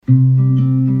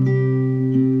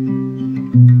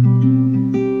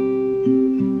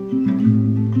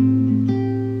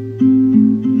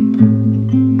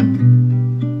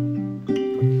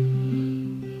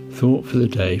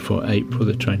Day for April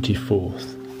the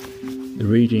 24th. The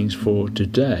readings for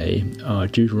today are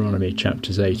Deuteronomy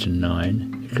chapters 8 and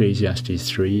 9, Ecclesiastes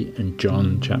 3 and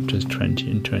John chapters 20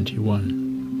 and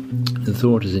 21. The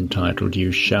thought is entitled,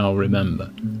 You Shall Remember.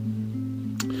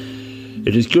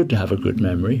 It is good to have a good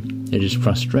memory. It is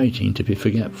frustrating to be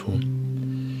forgetful.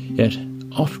 Yet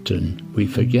often we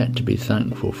forget to be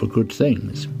thankful for good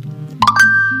things.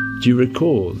 Do you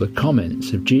recall the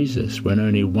comments of Jesus when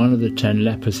only one of the 10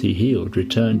 lepers he healed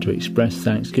returned to express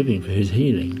thanksgiving for his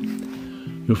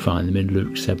healing? You'll find them in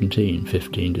Luke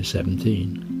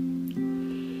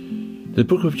 17:15-17. The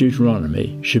book of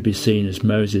Deuteronomy should be seen as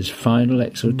Moses' final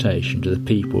exhortation to the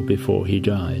people before he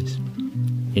dies.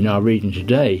 In our reading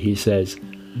today, he says,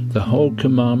 The whole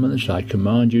commandment that I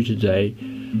command you today,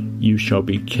 you shall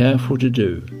be careful to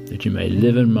do, that you may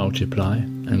live and multiply,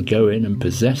 and go in and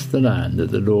possess the land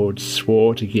that the Lord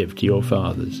swore to give to your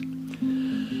fathers.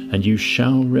 And you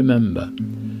shall remember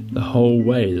the whole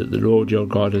way that the Lord your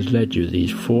God has led you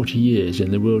these 40 years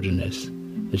in the wilderness,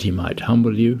 that he might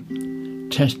humble you,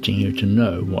 testing you to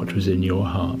know what was in your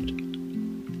heart.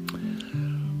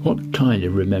 What kind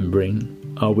of remembering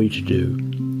are we to do?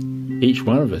 Each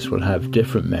one of us will have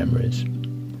different memories.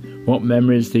 What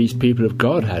memories these people of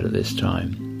God had at this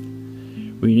time?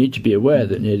 We need to be aware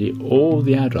that nearly all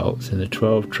the adults in the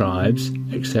 12 tribes,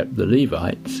 except the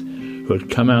Levites, who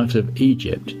had come out of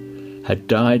Egypt, had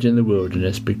died in the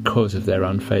wilderness because of their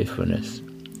unfaithfulness.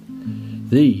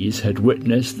 These had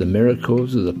witnessed the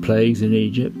miracles of the plagues in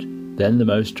Egypt, then the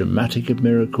most dramatic of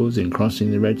miracles in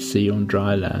crossing the Red Sea on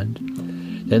dry land,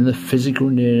 then the physical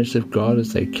nearness of God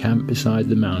as they camped beside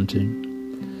the mountain.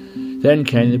 Then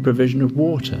came the provision of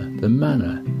water, the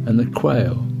manna, and the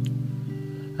quail.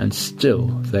 And still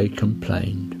they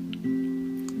complained.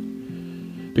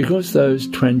 Because those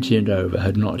 20 and over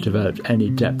had not developed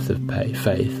any depth of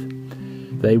faith,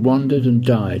 they wandered and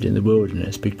died in the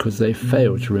wilderness because they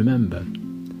failed to remember,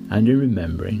 and in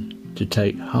remembering, to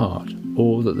take heart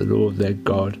all that the Lord their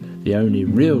God, the only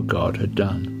real God, had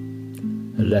done.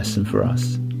 A lesson for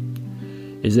us.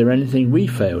 Is there anything we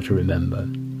fail to remember?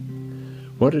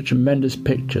 What a tremendous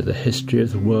picture the history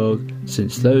of the world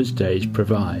since those days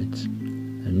provides.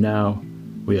 And now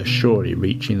we are surely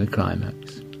reaching the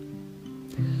climax.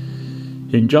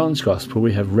 In John's Gospel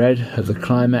we have read of the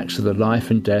climax of the life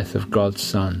and death of God's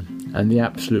Son and the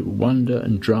absolute wonder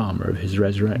and drama of his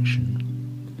resurrection.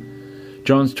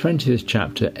 John's 20th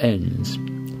chapter ends,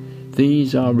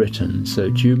 These are written so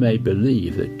that you may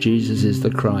believe that Jesus is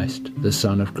the Christ, the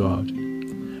Son of God,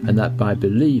 and that by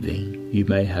believing you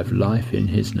may have life in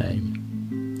his name.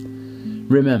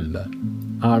 Remember,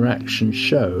 our actions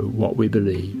show what we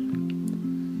believe.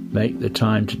 Make the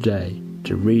time today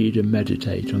to read and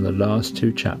meditate on the last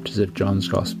 2 chapters of John's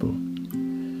Gospel.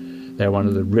 They're one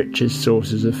of the richest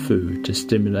sources of food to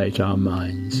stimulate our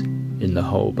minds in the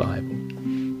whole Bible.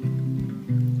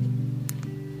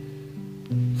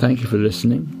 Thank you for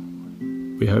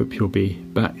listening. We hope you'll be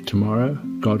back tomorrow,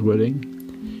 God willing.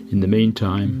 In the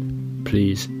meantime,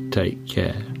 please take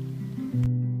care.